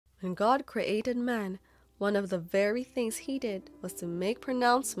When God created man, one of the very things he did was to make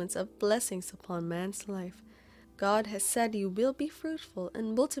pronouncements of blessings upon man's life. God has said, "You will be fruitful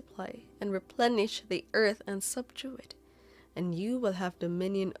and multiply and replenish the earth and subdue it, and you will have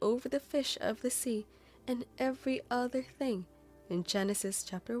dominion over the fish of the sea and every other thing," in Genesis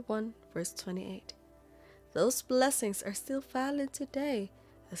chapter 1, verse 28. Those blessings are still valid today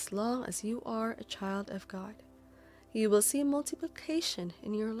as long as you are a child of God. You will see multiplication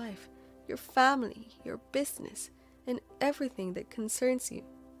in your life, your family, your business, and everything that concerns you.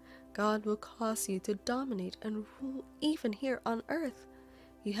 God will cause you to dominate and rule even here on earth.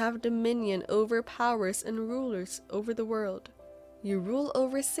 You have dominion over powers and rulers over the world. You rule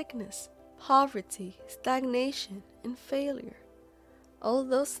over sickness, poverty, stagnation, and failure. All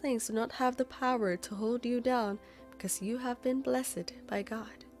those things do not have the power to hold you down because you have been blessed by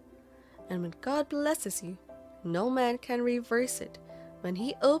God. And when God blesses you, no man can reverse it. When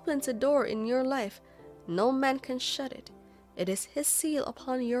He opens a door in your life, no man can shut it. It is His seal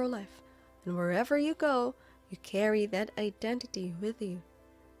upon your life, and wherever you go, you carry that identity with you.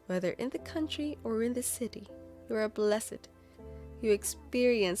 Whether in the country or in the city, you are blessed. You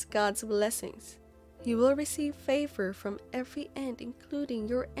experience God's blessings. You will receive favor from every end, including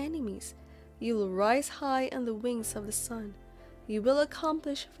your enemies. You will rise high on the wings of the sun. You will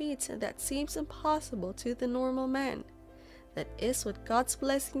accomplish feats that seems impossible to the normal man. That is what God's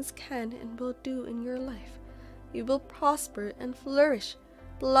blessings can and will do in your life. You will prosper and flourish,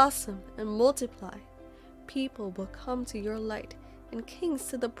 blossom and multiply. People will come to your light, and kings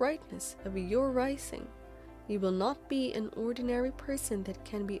to the brightness of your rising. You will not be an ordinary person that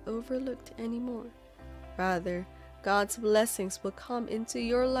can be overlooked anymore. Rather, God's blessings will come into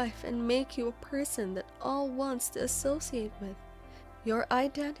your life and make you a person that all wants to associate with. Your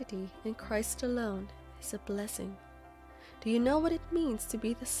identity in Christ alone is a blessing. Do you know what it means to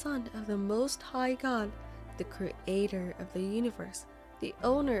be the son of the Most High God, the creator of the universe, the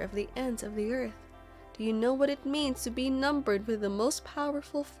owner of the ends of the earth? Do you know what it means to be numbered with the most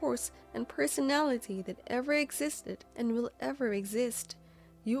powerful force and personality that ever existed and will ever exist?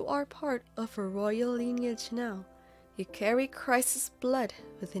 You are part of a royal lineage now. You carry Christ's blood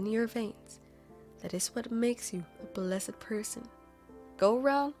within your veins. That is what makes you a blessed person. Go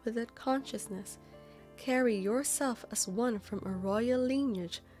around with that consciousness. Carry yourself as one from a royal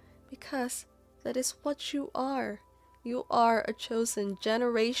lineage, because that is what you are. You are a chosen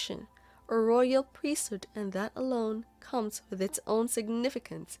generation, a royal priesthood, and that alone comes with its own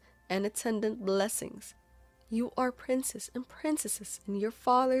significance and attendant blessings. You are princes and princesses in your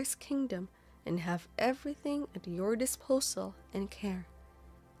Father's kingdom and have everything at your disposal and care.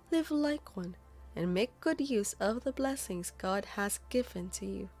 Live like one and make good use of the blessings God has given to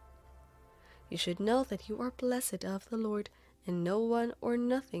you. You should know that you are blessed of the Lord, and no one or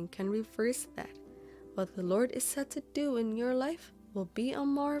nothing can reverse that. What the Lord is set to do in your life will be a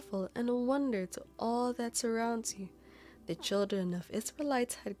marvel and a wonder to all that surrounds you. The children of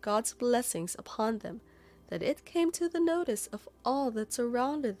Israelites had God's blessings upon them, that it came to the notice of all that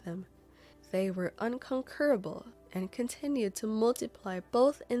surrounded them. They were unconquerable and continued to multiply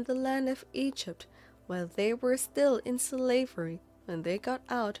both in the land of Egypt while they were still in slavery when they got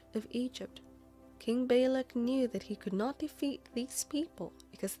out of Egypt. King Balak knew that he could not defeat these people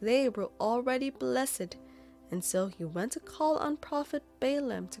because they were already blessed, and so he went to call on prophet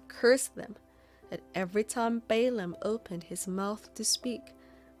Balaam to curse them. At every time Balaam opened his mouth to speak,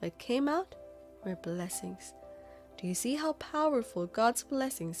 what came out were blessings. Do you see how powerful God's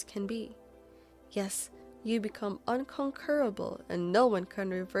blessings can be? Yes, you become unconquerable, and no one can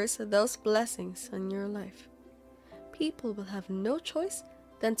reverse those blessings in your life. People will have no choice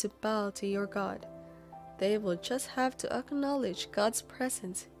than to bow to your God. They will just have to acknowledge God's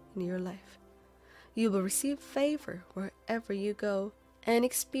presence in your life. You will receive favor wherever you go and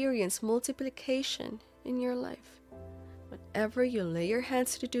experience multiplication in your life. Whatever you lay your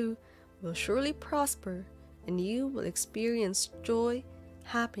hands to do will surely prosper, and you will experience joy,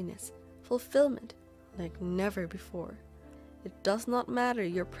 happiness, fulfillment like never before. It does not matter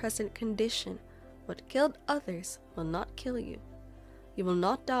your present condition. What killed others will not kill you. You will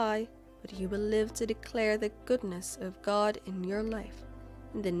not die, but you will live to declare the goodness of God in your life.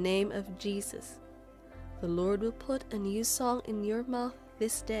 In the name of Jesus. The Lord will put a new song in your mouth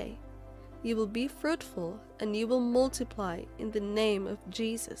this day. You will be fruitful and you will multiply in the name of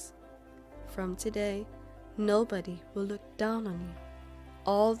Jesus. From today, nobody will look down on you.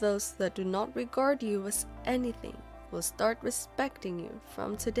 All those that do not regard you as anything will start respecting you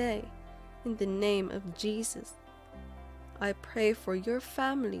from today. In the name of Jesus. I pray for your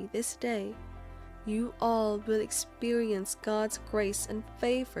family this day. You all will experience God's grace and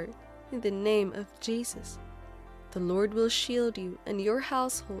favor in the name of Jesus. The Lord will shield you and your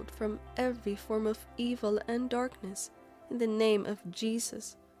household from every form of evil and darkness in the name of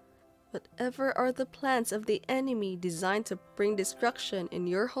Jesus. Whatever are the plans of the enemy designed to bring destruction in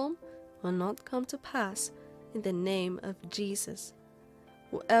your home will not come to pass in the name of Jesus.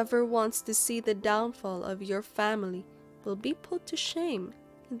 Whoever wants to see the downfall of your family will be put to shame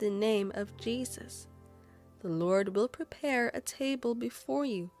in the name of Jesus. The Lord will prepare a table before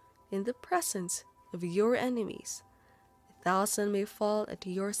you in the presence of your enemies. 1,000 may fall at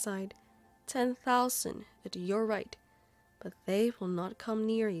your side, 10,000 at your right, but they will not come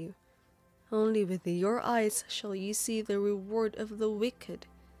near you. Only with your eyes shall you see the reward of the wicked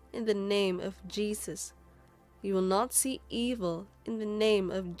in the name of Jesus. You will not see evil in the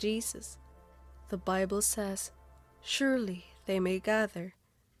name of Jesus. The Bible says, "Surely they may gather,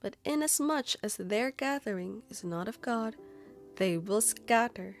 but inasmuch as their gathering is not of God, they will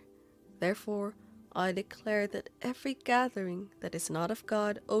scatter. Therefore, I declare that every gathering that is not of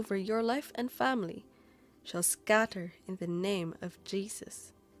God over your life and family shall scatter in the name of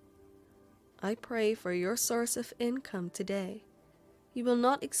Jesus." I pray for your source of income today. You will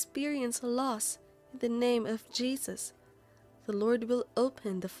not experience a loss in the name of Jesus. The Lord will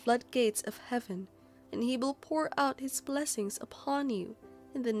open the floodgates of heaven, and He will pour out His blessings upon you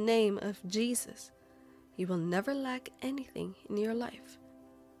in the name of Jesus. You will never lack anything in your life.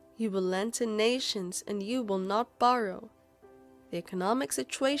 You will lend to nations, and you will not borrow. The economic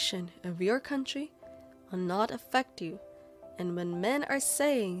situation of your country will not affect you. And when men are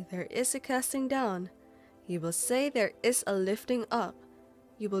saying there is a casting down, you will say there is a lifting up.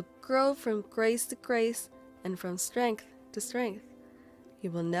 You will grow from grace to grace and from strength to strength.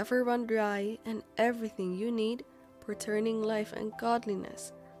 You will never run dry, and everything you need pertaining life and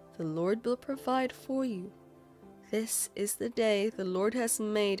godliness, the Lord will provide for you. This is the day the Lord has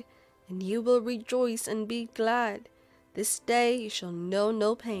made, and you will rejoice and be glad. This day you shall know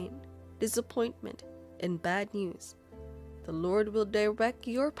no pain, disappointment, and bad news. The Lord will direct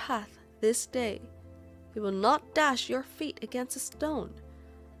your path this day. He will not dash your feet against a stone.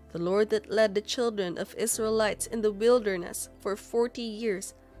 The Lord that led the children of Israelites in the wilderness for 40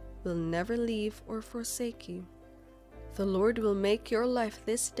 years will never leave or forsake you. The Lord will make your life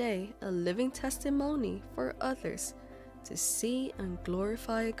this day a living testimony for others to see and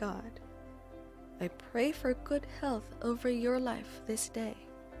glorify God. I pray for good health over your life this day.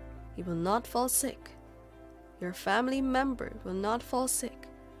 You will not fall sick. Your family member will not fall sick.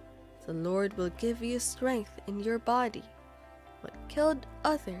 The Lord will give you strength in your body. What killed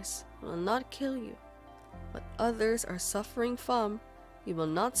others will not kill you. What others are suffering from, you will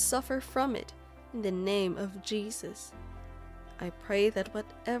not suffer from it in the name of Jesus. I pray that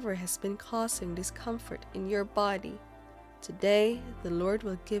whatever has been causing discomfort in your body, today the Lord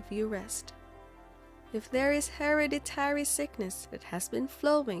will give you rest. If there is hereditary sickness that has been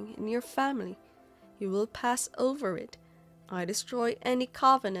flowing in your family, you will pass over it. I destroy any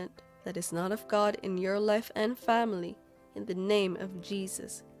covenant that is not of God in your life and family in the name of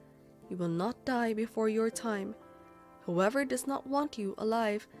Jesus. You will not die before your time. Whoever does not want you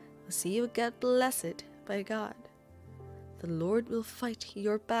alive will see you get blessed by God. The Lord will fight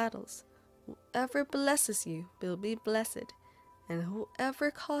your battles. Whoever blesses you will be blessed, and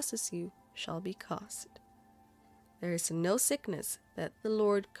whoever causes you shall be caused. There is no sickness that the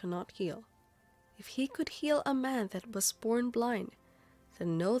Lord cannot heal. If He could heal a man that was born blind,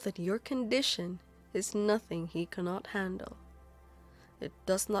 then know that your condition is nothing He cannot handle. It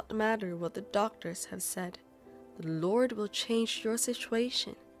does not matter what the doctors have said. The Lord will change your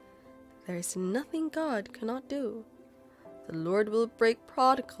situation. There is nothing God cannot do. The Lord will break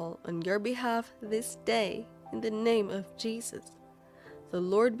protocol on your behalf this day in the name of Jesus. The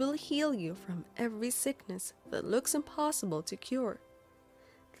Lord will heal you from every sickness that looks impossible to cure.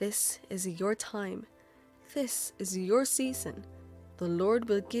 This is your time. This is your season. The Lord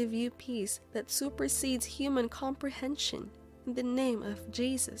will give you peace that supersedes human comprehension in the name of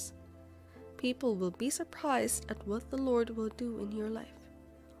Jesus. People will be surprised at what the Lord will do in your life.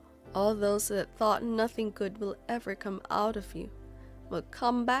 All those that thought nothing good will ever come out of you will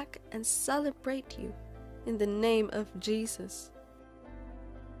come back and celebrate you in the name of Jesus.